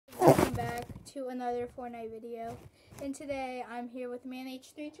to another Fortnite video. And today I'm here with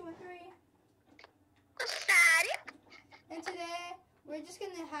ManH3213. And today we're just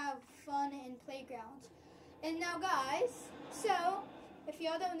gonna have fun in playgrounds. And now guys, so if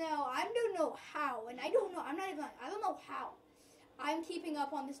y'all don't know, I don't know how, and I don't know how I'm keeping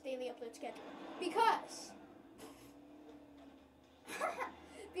up on this daily upload schedule. Because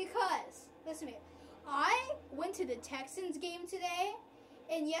listen to me. I went to the Texans game today,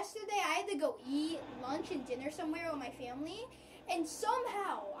 and yesterday I had to go eat lunch and dinner somewhere with my family, and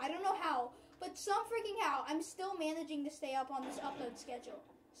somehow, I don't know how, but some freaking how, I'm still managing to stay up on this upload schedule.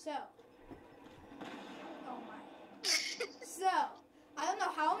 So, oh my. So, I don't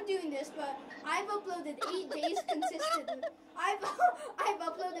know how I'm doing this, but I've uploaded 8 days consistently. I've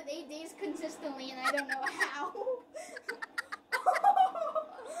uploaded 8 days consistently, and I don't know how.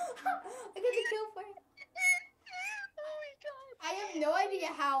 I got the kill for it. Oh my god. I have no idea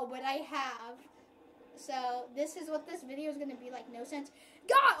how, but I have. So this is what this video is gonna be like. No sense.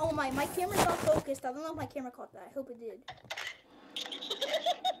 God, oh my camera's not focused. I don't know if my camera caught that. I hope it did.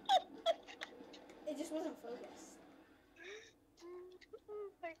 It just wasn't focused. Oh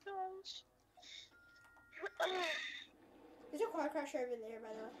my gosh. There's a car crash over there,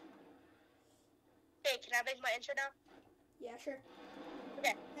 by the way. Hey, can I make my intro now? Yeah, sure.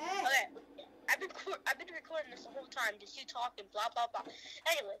 Okay. Hey. Okay. I've been recording this the whole time, just you talking, blah blah blah.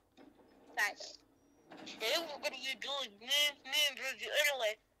 Anyway, guys, today we're gonna be doing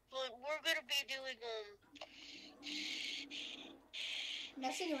anyway, but we're gonna be doing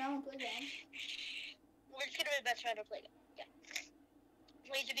Messing around with playground. we're just gonna be messing around with playground. Yeah.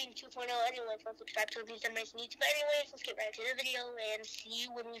 Laser Beam 2.0 anyway, so subscribe to these on my YouTube. But anyways, let's get right into the video and see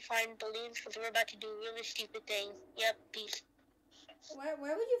when we find balloons, because we're about to do really stupid things. Yep, peace. Where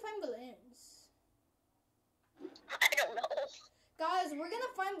would you find balloons? I don't know. Guys, we're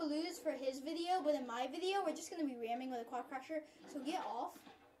gonna find balloons for his video, but in my video, we're just gonna be ramming with a quad crasher. So get off.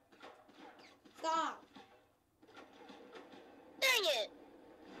 Stop. Dang it.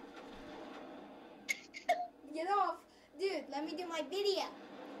 Get off. Dude, let me do my video.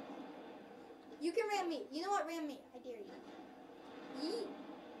 You can ram me. You know what? Ram me. I dare you. Yee.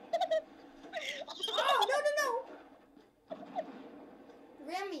 Oh, no.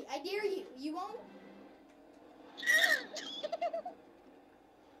 Ram me. I dare you. You won't?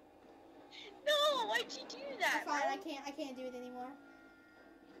 No, why'd you do that? Fine, I can't do it anymore.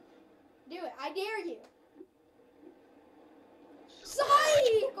 Do it. I dare you.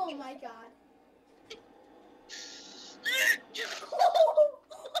 Psych! Oh my god.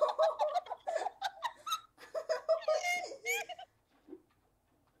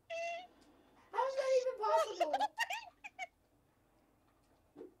 How is that even possible?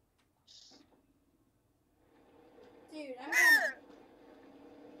 Dude,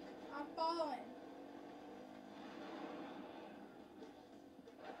 I'm following.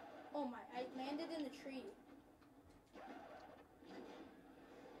 Oh my, I landed in the tree.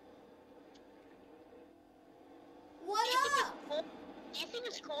 What up? Do you think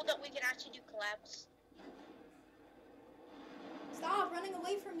it's cool that we can actually do collabs? Stop running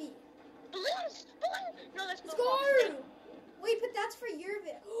away from me. Balloons! No, that's Let's boombox. go! Wait, but that's for your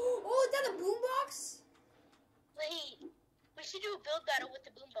video. Oh, is that a boombox? Wait, we should do a build battle with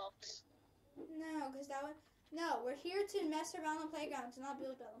the boombox. No, because that one. No, we're here to mess around on playgrounds, not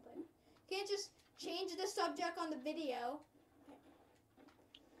build battle on playground. Can't just change the subject on the video.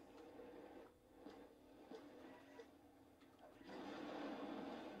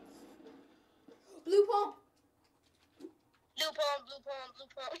 Blue pump. Blue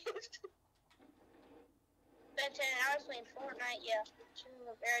pump. Spent 10 hours playing Fortnite, yeah. To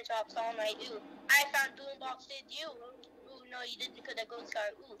the very tops all night, ooh. I found boombox, did you? Ooh, no, you didn't, because that gold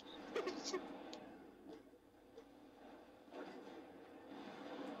star, ooh.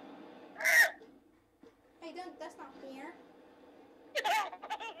 Hey, don't, that's not fair.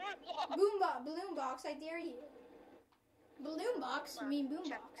 Balloon box, I dare you. Balloon box? You mean boom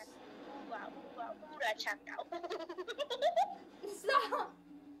box? Ooh, that checked out. Stop!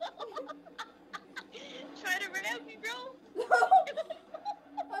 Try to ram me, bro. No!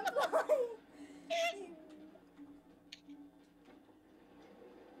 I'm flying.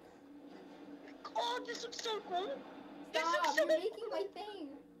 Oh, this looks so cool. Stop, you're making my thing.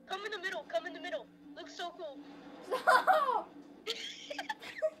 Come in the middle. Looks so cool. Stop!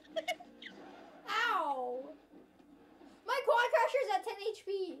 Ow! My quad crasher's at 10 HP.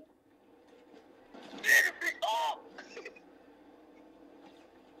 Oh.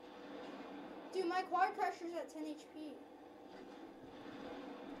 Dude, my quad crasher's at 10 HP.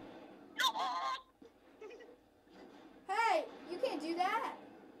 No. Hey, you can't do that.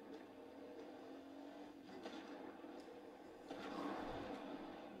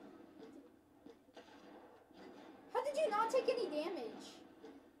 not take any damage.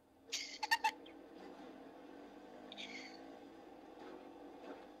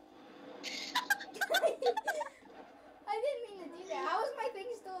 I didn't mean to do that. How is my thing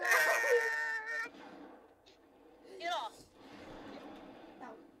still alive? Get off. No.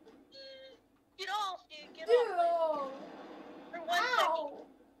 Get off, dude. Get Dude. off. For 1 Ow.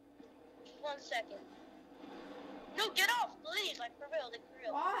 second. 1 second. No, get off, please. Like, for real. Like, for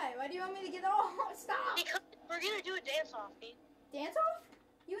real. Why? Why do you want me to get off? Stop. Because we're gonna do a dance off, dude. Dance off?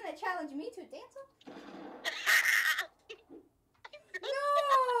 You wanna challenge me to a dance off?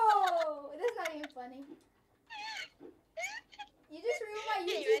 No! That's not even funny. You just ruined my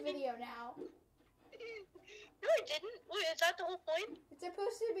YouTube video now. No, I didn't. Wait, is that the whole point? It's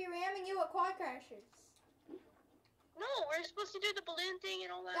supposed to be ramming you at quad crashers. No, we're supposed to do the balloon thing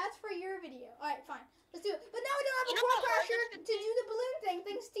and all that. That's for your video. Alright, fine. Let's do it. But now we don't have You a know quad how hard crasher this to could do the balloon thing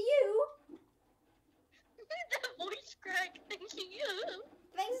thanks to you. That voice crack, thanks to you.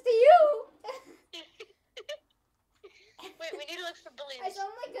 Thanks to you. Wait, we need to look for balloons. I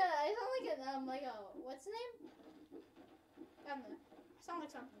sound like a what's the name? I don't know. I sound like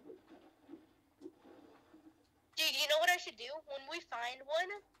something. Dude, you know what I should do? When we find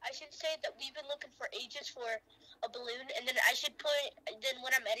one, I should say that we've been looking for ages for a balloon, and then I should then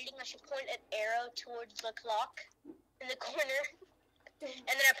when I'm editing, I should point an arrow towards the clock in the corner,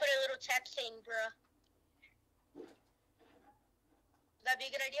 and then I put a little text saying, bruh. Would that be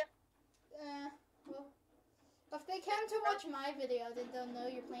a good idea? Well, if they come to watch my video, then they'll know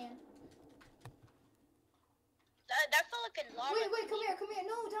your plan. That felt like a llama. Wait, come here.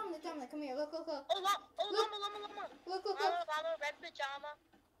 No, Domnic, come here. Look. Oh, llama. Look. Llama, red pajama.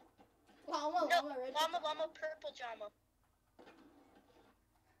 Llama, red. Llama, purple pajama.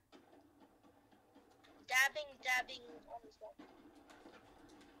 Dabbing on this wall.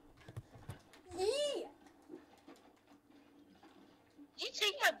 Yee! You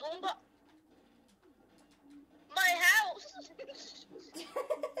take my boom box. My house.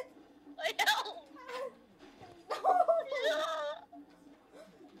 My house.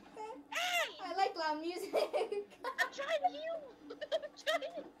 Hey! I like loud music. I'm trying to heal.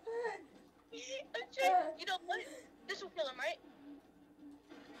 I'm trying. You know what? This will kill him, right?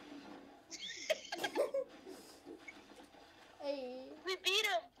 Hey. We beat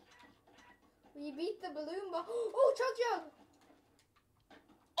him. We beat the balloon ball. Oh, chug jug.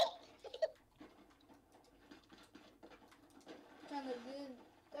 Oh. Kind of good.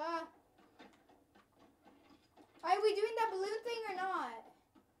 Are we doing that balloon thing or not?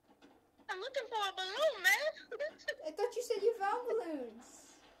 I'm looking for a balloon, man. I thought you said you found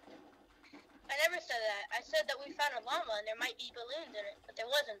balloons. I never said that. I said that we found a llama and there might be balloons in it, but there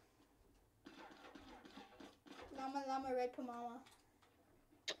wasn't. Llama, red pamama.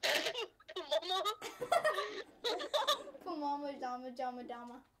 Mama? Pamama,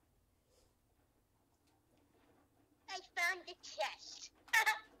 dama. I found the chest.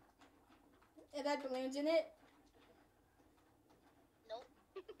 It had balloons in it? Nope.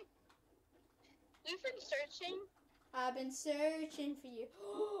 We've been searching. I've been searching for you.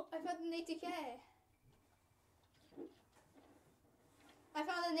 I found an ATK. I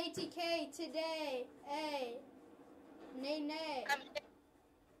found an ATK today. Hey. Nay.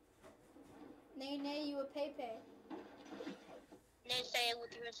 Nay, you a pay. They say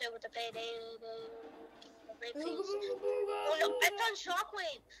what you say with the payday. Oh no, I found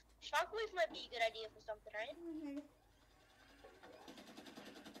Shockwave. Shockwave might be a good idea for something, right?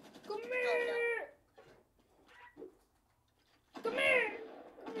 Come here! Come here!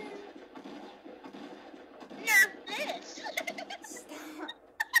 Nerf this! Stop.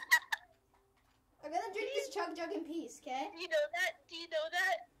 I'm gonna drink this chug jug in peace, okay? You know that? Do you know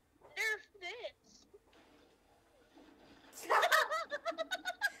that? Nerf this! Stop!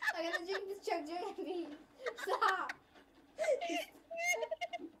 I'm gonna drink this chug jug in peace. Stop!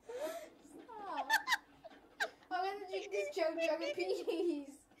 Stop! I'm gonna drink this chug jug in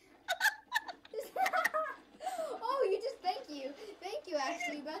peace. Oh, you just thank you. Thank you,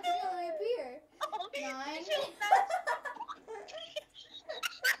 actually. About to really appear. Oh, 9.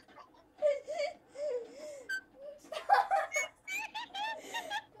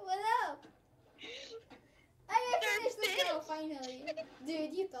 What up? I finished the show finally.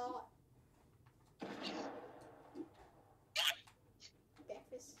 Dude, you thought.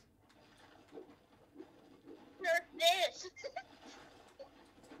 Breakfast. Nerf this!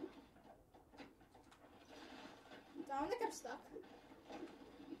 Domnic, I'm stuck.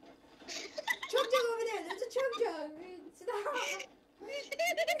 Chug jug over there. There's a chug jug. Stop.